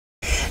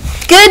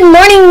Good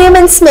morning,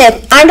 Newman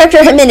Smith. I'm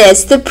Dr.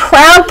 Jimenez, the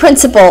proud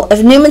principal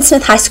of Newman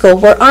Smith High School,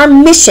 where our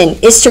mission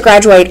is to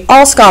graduate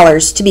all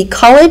scholars to be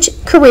college,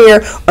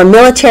 career, or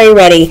military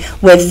ready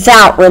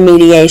without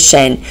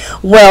remediation.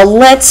 Well,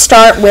 let's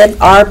start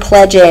with our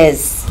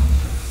pledges.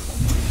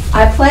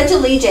 I pledge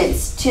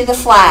allegiance to the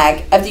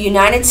flag of the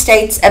United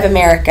States of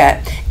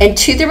America and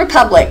to the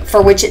republic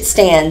for which it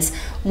stands,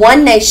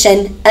 one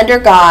nation, under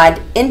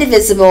God,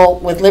 indivisible,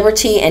 with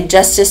liberty and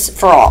justice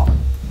for all.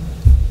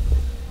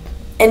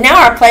 And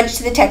now our pledge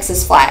to the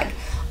Texas flag.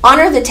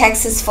 Honor the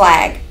Texas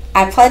flag.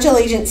 I pledge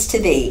allegiance to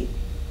thee.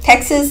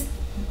 Texas,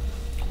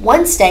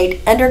 one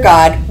state, under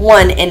God,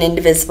 one and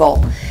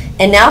indivisible.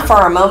 And now for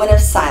our moment of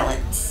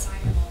silence.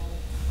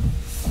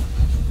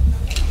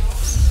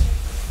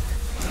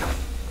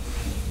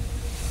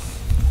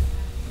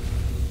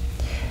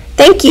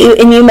 Thank you,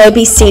 and you may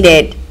be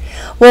seated.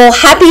 Well,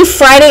 happy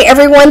Friday,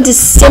 everyone,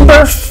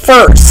 December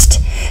 1st.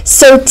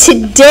 So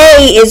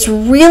today is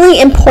really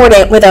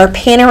important with our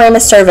panorama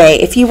survey.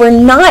 If you were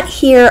not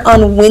here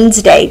on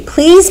Wednesday,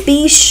 please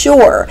be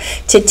sure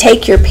to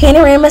take your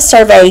panorama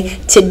survey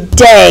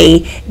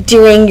today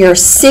during your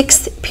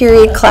 6th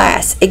period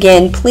class.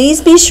 Again,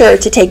 please be sure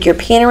to take your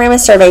panorama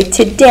survey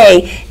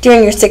today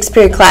during your 6th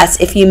period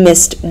class if you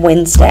missed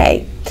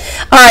Wednesday.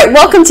 All right,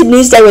 welcome to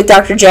Newsday with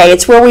Dr. J.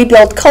 It's where we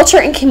build culture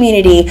and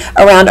community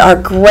around our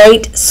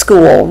great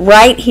school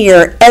right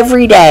here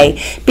every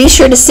day. Be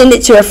sure to send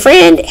it to a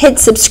friend, hit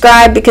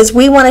subscribe, because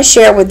we want to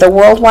share with the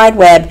World Wide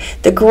Web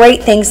the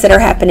great things that are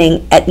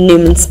happening at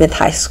Newman Smith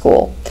High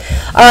School.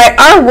 All right,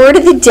 our word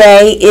of the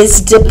day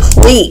is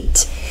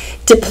deplete.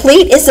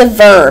 Deplete is a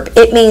verb.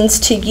 It means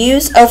to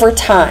use over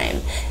time.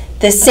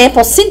 The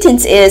sample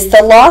sentence is,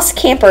 the lost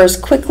campers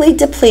quickly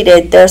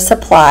depleted their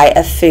supply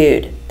of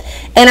food.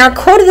 And our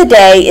quote of the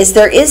day is,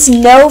 there is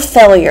no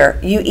failure,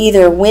 you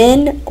either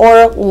win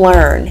or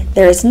learn.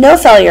 There is no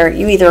failure,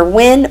 you either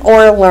win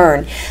or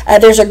learn.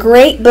 There's a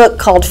great book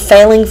called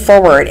Failing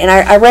Forward, and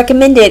I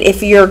recommend it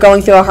if you're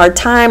going through a hard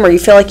time or you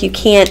feel like you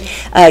can't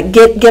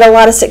get a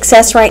lot of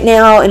success right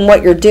now in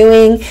what you're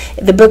doing.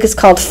 The book is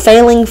called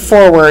Failing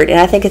Forward, and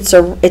I think it's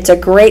a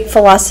great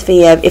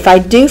philosophy of, if I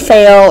do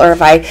fail or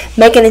if I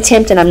make an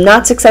attempt and I'm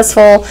not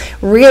successful,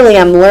 really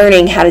I'm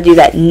learning how to do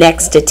that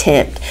next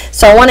attempt.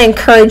 So I want to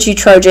encourage you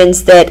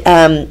Trojans that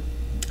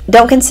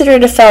don't consider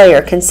it a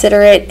failure.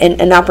 Consider it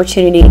an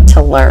opportunity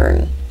to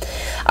learn.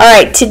 All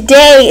right,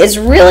 today is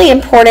really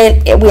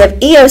important. We have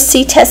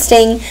EOC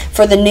testing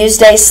for the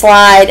Newsday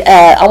slide.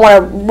 I want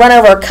to run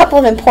over a couple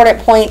of important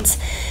points.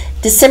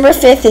 December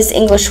 5th is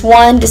English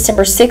 1,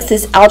 December 6th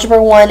is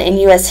Algebra 1 and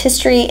U.S.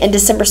 History, and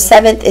December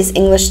 7th is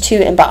English 2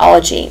 and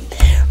Biology.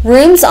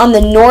 Rooms on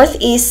the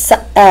northeast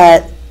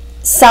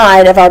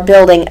side of our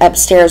building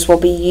upstairs will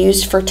be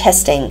used for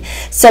testing.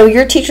 So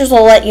your teachers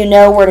will let you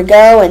know where to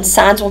go and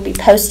signs will be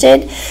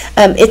posted.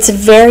 It's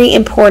very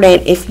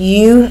important, if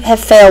you have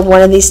failed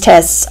one of these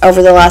tests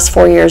over the last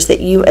 4 years, that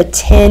you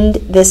attend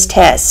this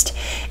test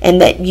and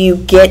that you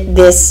get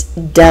this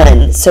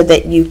done so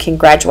that you can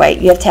graduate.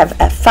 You have to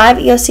have 5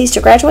 EOCs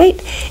to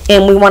graduate,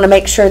 and we want to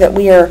make sure that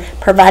we are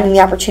providing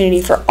the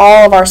opportunity for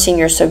all of our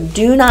seniors. So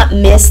do not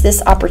miss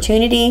this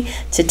opportunity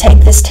to take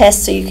this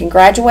test so you can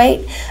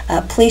graduate.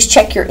 Please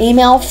check your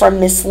email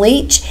from Miss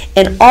Leach,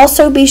 and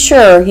also be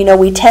sure,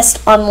 we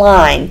test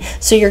online,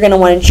 so you're going to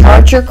want to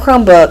charge your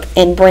Chromebook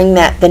and bring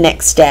that the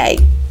next day.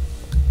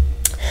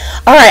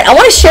 All right, I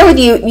want to share with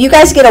you, you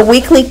guys get a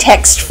weekly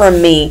text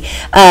from me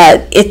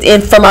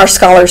from our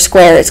Scholar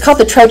Square. It's called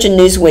the Trojan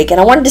News Week, and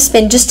I wanted to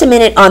spend just a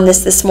minute on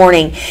this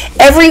morning.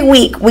 Every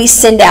week we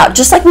send out,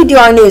 just like we do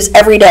our news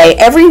every day,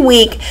 every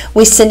week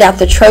we send out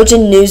the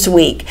Trojan News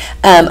Week.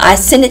 I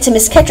send it to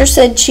Miss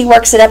Ketcherson. She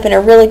works it up in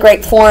a really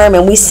great form,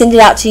 and we send it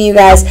out to you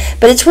guys.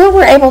 But it's where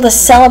we're able to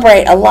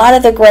celebrate a lot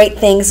of the great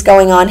things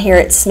going on here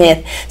at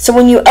Smith. So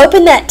when you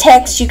open that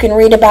text, you can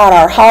read about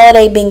our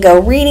Holiday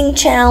Bingo Reading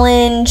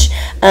Challenge.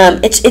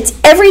 It's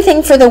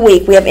everything for the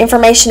week. We have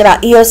information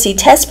about EOC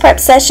test prep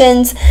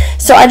sessions.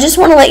 So I just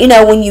want to let you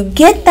know, when you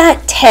get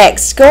that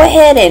text, go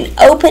ahead and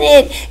open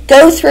it,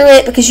 go through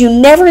it, because you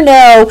never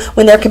know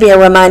when there could be a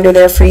reminder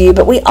there for you.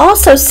 But we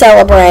also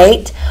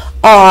celebrate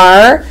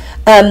our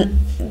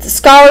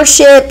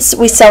scholarships,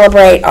 we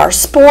celebrate our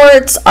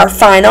sports, our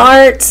fine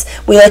arts,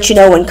 we let you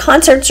know when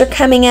concerts are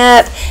coming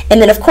up,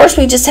 and then of course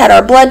we just had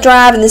our blood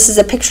drive, and this is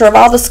a picture of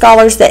all the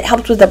scholars that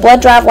helped with the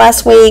blood drive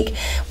last week.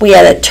 We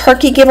had a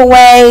turkey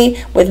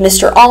giveaway with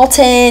Mr.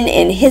 Alton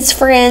and his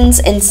friends,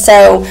 and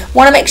so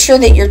want to make sure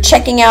that you're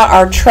checking out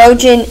our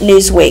Trojan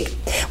News Week.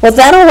 Well,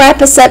 that'll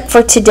wrap us up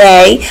for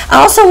today.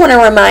 I also want to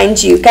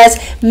remind you guys,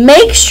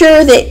 make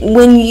sure that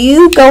when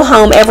you go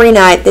home every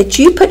night that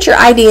you put your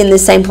ID in the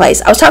same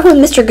place. I was talking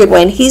with Mr.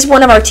 Goodwin. He's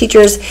one of our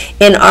teachers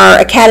in our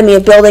Academy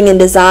of Building and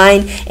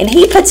Design, and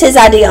he puts his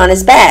ID on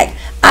his bag.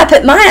 I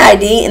put my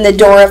ID in the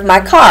door of my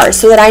car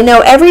so that I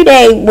know every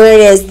day where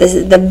it is,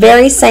 the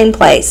very same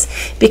place.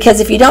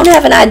 Because if you don't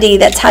have an ID,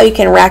 that's how you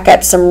can rack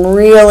up some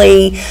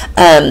really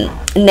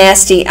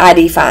nasty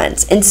ID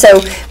fines. And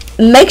so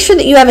make sure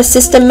that you have a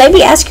system.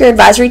 Maybe ask your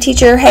advisory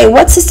teacher, hey,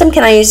 what system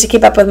can I use to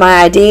keep up with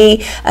my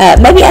ID?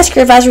 Maybe ask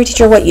your advisory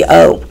teacher what you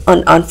owe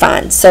on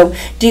fines. So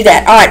do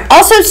that. All right.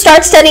 Also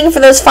start studying for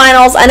those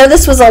finals. I know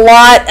this was a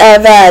lot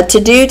of to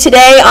do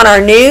today on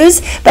our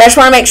news, but I just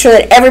want to make sure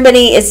that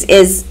everybody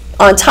is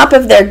on top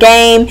of their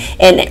game,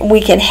 and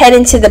we can head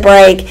into the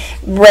break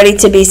ready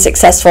to be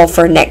successful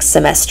for next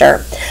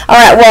semester. All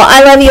right, well,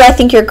 I love you. I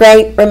think you're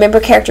great. Remember,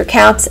 character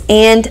counts,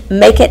 and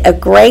make it a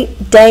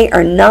great day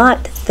or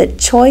not. The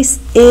choice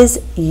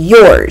is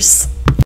yours.